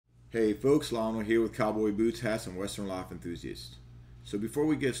Hey folks, Lionel here with Cowboy Boots, Hats, and Western Life Enthusiasts. So before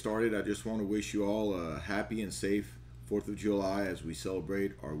we get started, I just want to wish you all a happy and safe 4th of July as we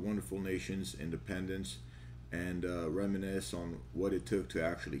celebrate our wonderful nation's independence and reminisce on what it took to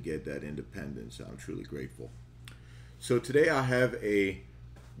actually get that independence. I'm truly grateful. So today I have a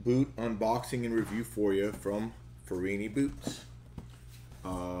boot unboxing and review for you from Ferrini Boots.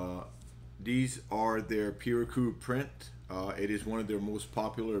 These are their Piracuru print. It is one of their most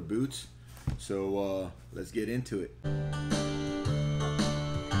popular boots, so let's get into it.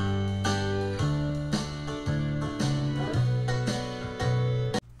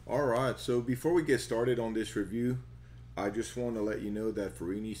 Alright, so before we get started on this review, I just want to let you know that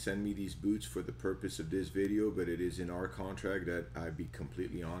Ferrini sent me these boots for the purpose of this video, but it is in our contract that I be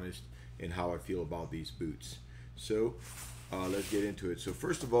completely honest in how I feel about these boots. So let's get into it. So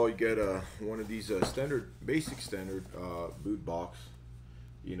first of all, you get one of these basic standard boot box,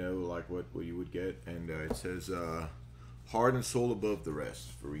 you know, like what you would get, and it says heart and soul above the rest,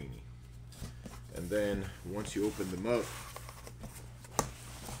 Ferrini. And then once you open them up,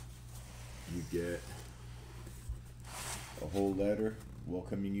 you get a whole letter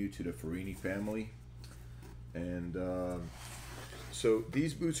welcoming you to the Ferrini family. And so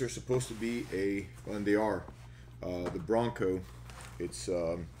these boots are supposed to be and they are the Bronco. It's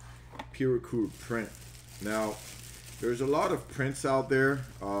Piracuru print. Now there's a lot of prints out there.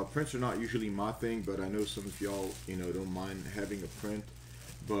 Prints are not usually my thing, but I know some of y'all don't mind having a print.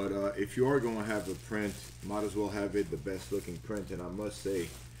 But if you are going to have a print, might as well have it the best looking print. And I must say,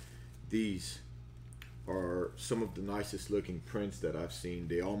 these are some of the nicest looking prints that I've seen.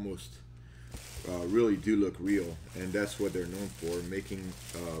 They almost really do look real, and that's what they're known for, making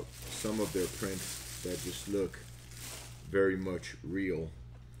some of their prints that just look very much real,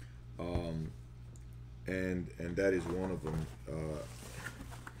 and that is one of them.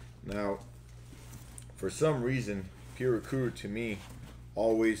 Now, for some reason, Piracuru to me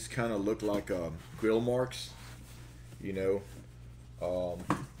always kind of look like grill marks, you know.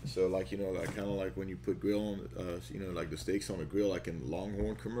 So like, like kind of like when you put grill on, like the steaks on a grill, like in the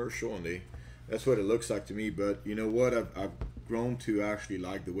Longhorn commercial, and that's what it looks like to me. But you know what? I've grown to actually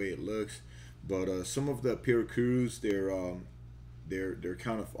like the way it looks. But some of the Piracurus, they're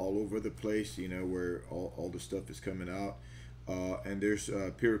kind of all over the place, where all the stuff is coming out. And there's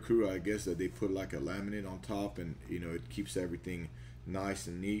Piracuru, I guess, that they put like a laminate on top, and it keeps everything nice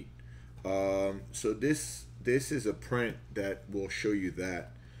and neat. So this is a print that will show you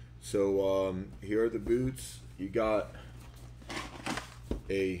that. So here are the boots. You got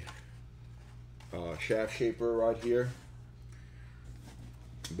a shaft shaper right here,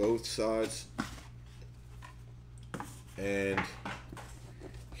 both sides, and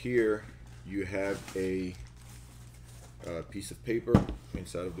here you have a piece of paper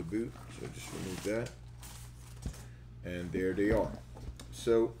inside of the boot, so just remove that, and there they are.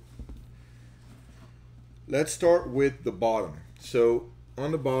 So let's start with the bottom. So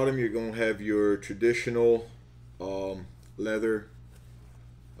on the bottom, you're going to have your traditional leather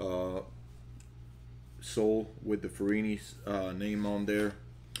sole with the Ferrini's name on there.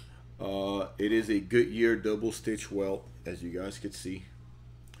 It is a Goodyear double stitch welt, as you guys could see.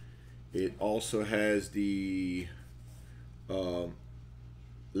 It also has the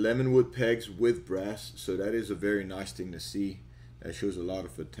lemonwood pegs with brass, so that is a very nice thing to see. That shows a lot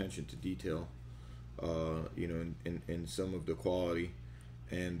of attention to detail, in some of the quality.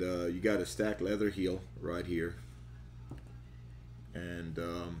 And you got a stacked leather heel right here, and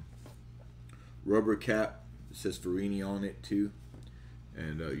rubber cap. It says Ferrini on it too,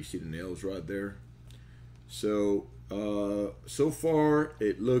 and you see the nails right there. So so far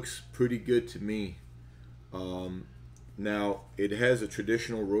it looks pretty good to me. Now it has a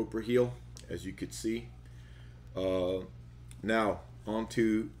traditional roper heel, as you could see. Now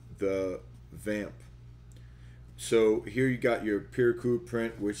onto the vamp. So here you got your Piracuru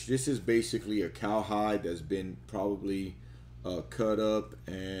print, which this is basically a cowhide that's been probably cut up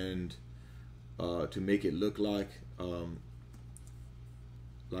and to make it look like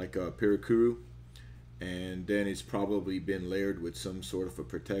Piracuru, and then it's probably been layered with some sort of a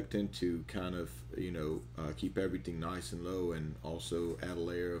protectant to kind of keep everything nice and low, and also add a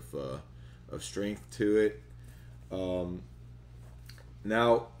layer of strength to it.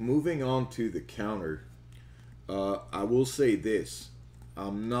 Now moving on to the counter. I will say this,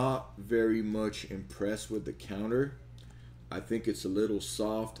 I'm not very much impressed with the counter. I think it's a little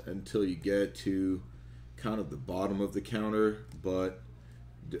soft until you get to kind of the bottom of the counter, but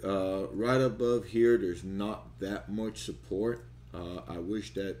right above here there's not that much support. I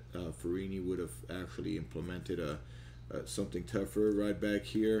wish that Ferrini would have actually implemented something tougher right back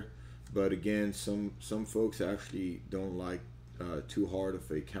here. But again, some folks actually don't like too hard of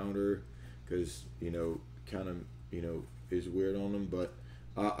a counter, because kind of is weird on them. But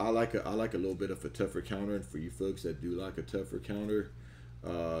I like a little bit of a tougher counter, and for you folks that do like a tougher counter,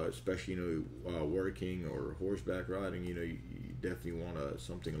 especially working or horseback riding, you definitely want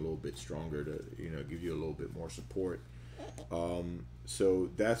something a little bit stronger to give you a little bit more support. So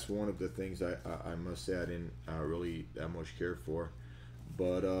that's one of the things I must say I didn't really that much care for.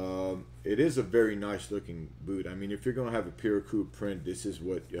 But it is a very nice looking boot. I mean, if you're gonna have a Piracuru print, this is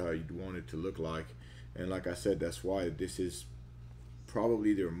what you'd want it to look like. And like I said, that's why this is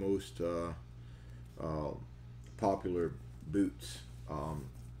probably their most popular boots.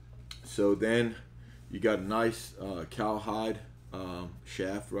 So then you got a nice cowhide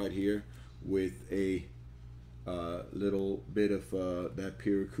shaft right here with a little bit of that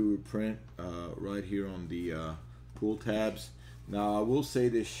Piracuru print right here on the pull tabs. Now I will say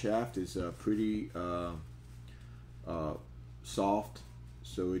this shaft is pretty soft,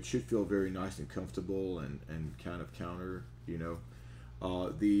 so it should feel very nice and comfortable and kind of counter,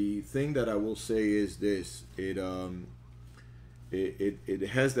 the thing that I will say is this: it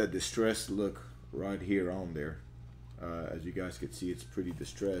has that distressed look right here on there. As you guys can see, it's pretty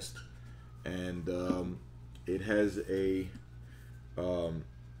distressed, and it has a kind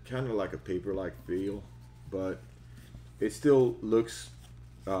of like a paper-like feel, but it still looks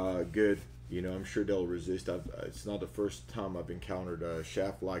good. I'm sure they'll resist. It's not the first time I've encountered a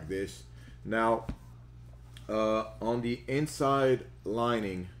shaft like this. Now, on the inside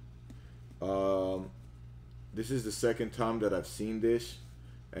lining, this is the second time that I've seen this,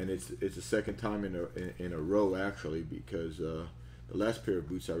 and it's the second time in a row actually, because the last pair of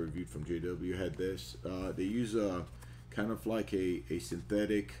boots I reviewed from JW had this. They use kind of like a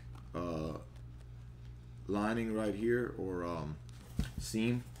synthetic lining right here, or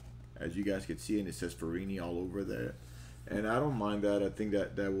seam, as you guys can see, and it says Ferrini all over there, and I don't mind that. I think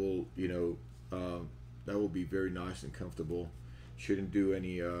that will that will be very nice and comfortable. Shouldn't do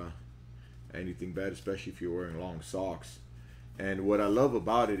anything bad, especially if you're wearing long socks. And what I love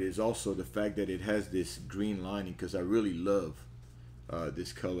about it is also the fact that it has this green lining, because I really love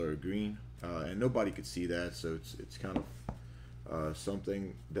this color of green, and nobody could see that, so it's kind of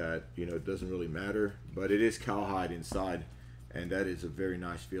something that it doesn't really matter, but it is cowhide inside, and that is a very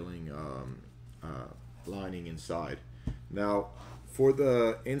nice feeling lining inside. Now for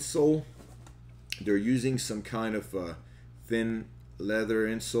the insole, they're using some kind of thin leather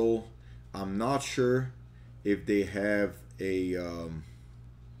insole. I'm not sure if they have a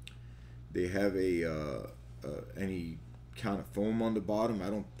any kind of foam on the bottom. I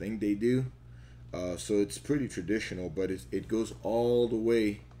don't think they do. So it's pretty traditional, but it goes all the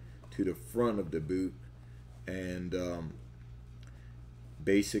way to the front of the boot, and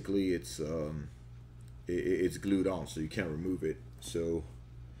basically it's glued on, so you can't remove it. So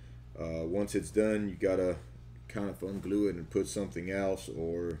once it's done, you gotta kind of unglue it and put something else,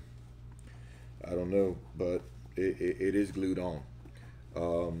 or I don't know, but it is glued on.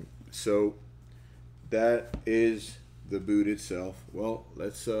 So that is the boot itself. Well,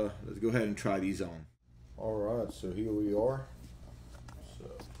 let's go ahead and try these on. All right, so here we are. So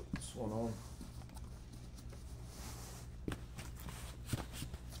put this one on.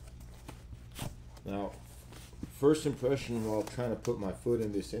 Now, first impression while trying to put my foot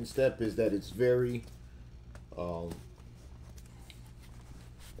in this instep is that it's very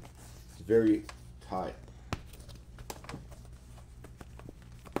tight.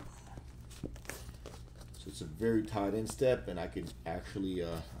 So it's a very tight instep, and I could actually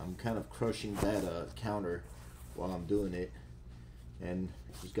I'm kind of crushing that counter while I'm doing it, and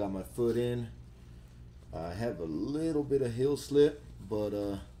just got my foot in. I have a little bit of heel slip, but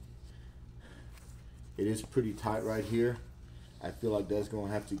it is pretty tight right here. I feel like that's going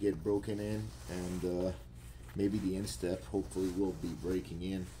to have to get broken in, and maybe the instep hopefully will be breaking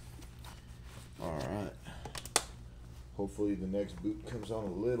in. Alright, hopefully the next boot comes on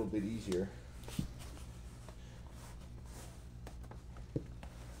a little bit easier.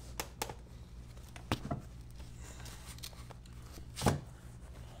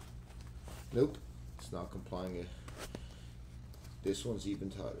 Nope, it's not complying. This one's even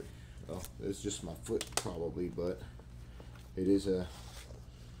tighter. Well, it's just my foot probably, but it is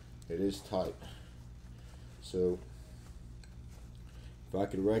tight. So if I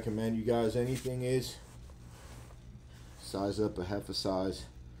could recommend you guys anything, is size up a half a size,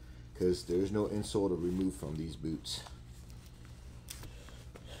 because there's no insole to remove from these boots.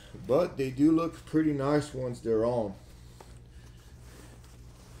 But they do look pretty nice once they're on.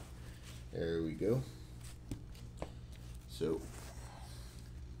 There we go. So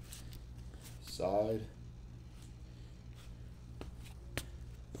side,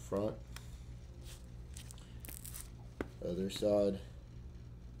 front, other side,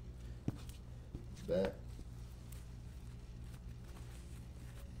 back,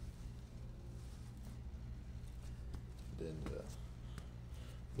 then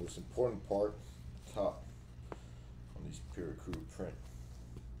the most important part, top on these Piracuru print.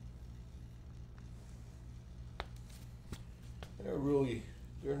 And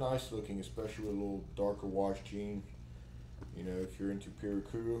they're nice looking, especially with a little darker wash jean. You know, if you're into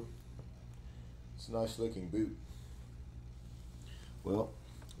Piracuru, it's a nice looking boot. Well,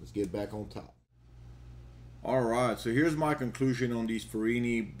 let's get back on top. Alright, so here's my conclusion on these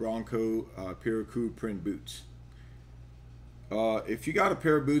Ferrini Bronco Piracuru print boots. If you got a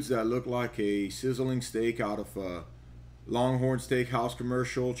pair of boots that look like a sizzling steak out of a Longhorn Steakhouse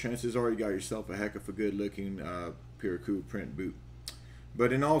commercial, chances are you got yourself a heck of a good looking Piracuru print boot.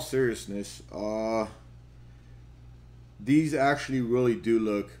 But in all seriousness, these actually really do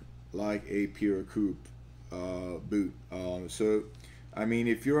look like a Piracuru boot. So I mean,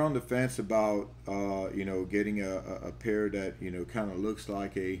 if you're on the fence about you know, getting a pair that, you know, kind of looks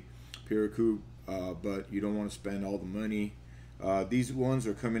like a Piracuru, but you don't want to spend all the money, these ones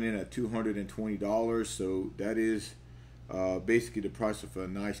are coming in at $220, so that is basically the price of a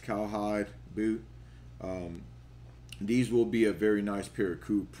nice cowhide boot. These will be a very nice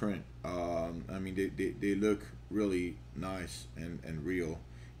Piracuru print. I mean, they look really nice and real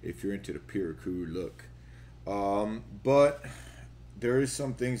if you're into the Piracuru look. But there is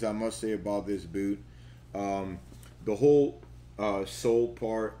some things I must say about this boot. The whole sole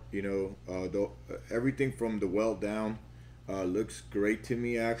part, you know, everything from the welt down looks great to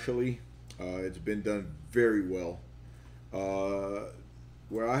me, actually. It's been done very well.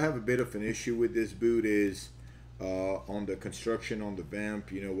 Where I have a bit of an issue with this boot is on the construction on the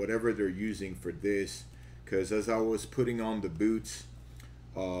vamp, you know, whatever they're using for this, because as I was putting on the boots,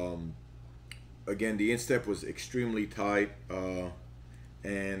 again, the instep was extremely tight,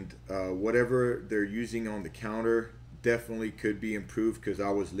 and whatever they're using on the counter definitely could be improved, because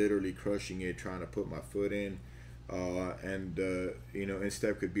I was literally crushing it trying to put my foot in, and you know,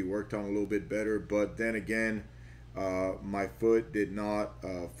 instep could be worked on a little bit better. But then again, my foot did not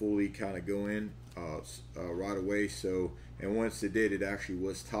fully kind of go in right away, so, and once it did, it actually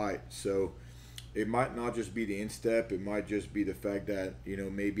was tight. So it might not just be the instep, it might just be the fact that, you know,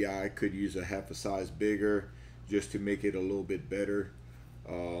 maybe I could use a half a size bigger just to make it a little bit better.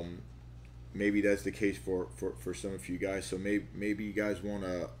 Maybe that's the case for some of you guys, so maybe you guys want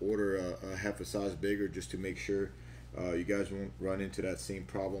to order a half a size bigger just to make sure you guys won't run into that same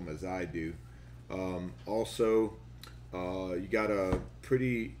problem as I do. Also, you got a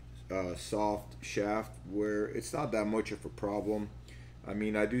pretty soft shaft where it's not that much of a problem. I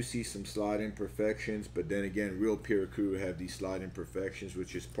mean, I do see some slide imperfections, but then again, real Piracuru have these slide imperfections,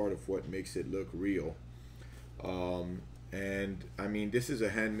 which is part of what makes it look real. And I mean, this is a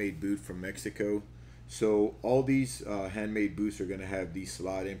handmade boot from Mexico, so all these handmade boots are going to have these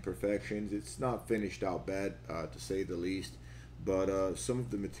slide imperfections. It's not finished out bad, to say the least, but some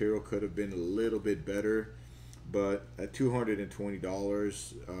of the material could have been a little bit better. But at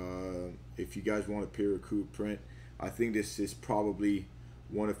 $220, if you guys want a Piracuru print, I think this is probably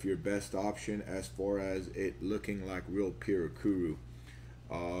one of your best option as far as it looking like real Piracuru.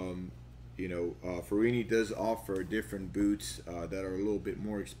 You know, Ferrini does offer different boots that are a little bit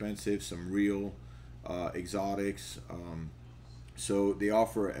more expensive, some real exotics. So they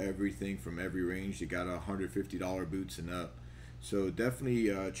offer everything from every range. They got $150 boots and up. So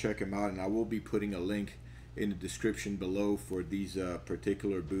definitely check them out, and I will be putting a link in the description below for these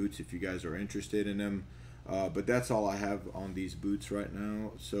particular boots if you guys are interested in them. But that's all I have on these boots right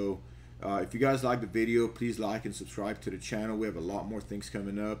now. So if you guys like the video, please like and subscribe to the channel. We have a lot more things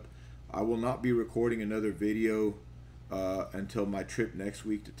coming up. I will not be recording another video until my trip next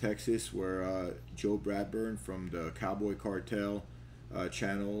week to Texas, where Joe Bradburn from the Cowboy Cartel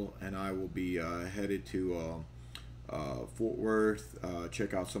channel and I will be headed to Fort Worth,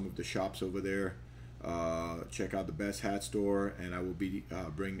 check out some of the shops over there, check out the best hat store, and I will be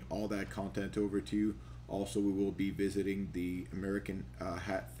bring all that content over to you. Also, we will be visiting the American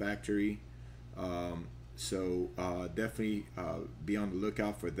Hat Factory, so definitely be on the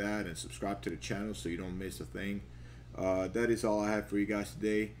lookout for that, and subscribe to the channel so you don't miss a thing. That is all I have for you guys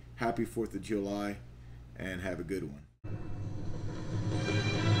today. Happy 4th of July, and have a good one.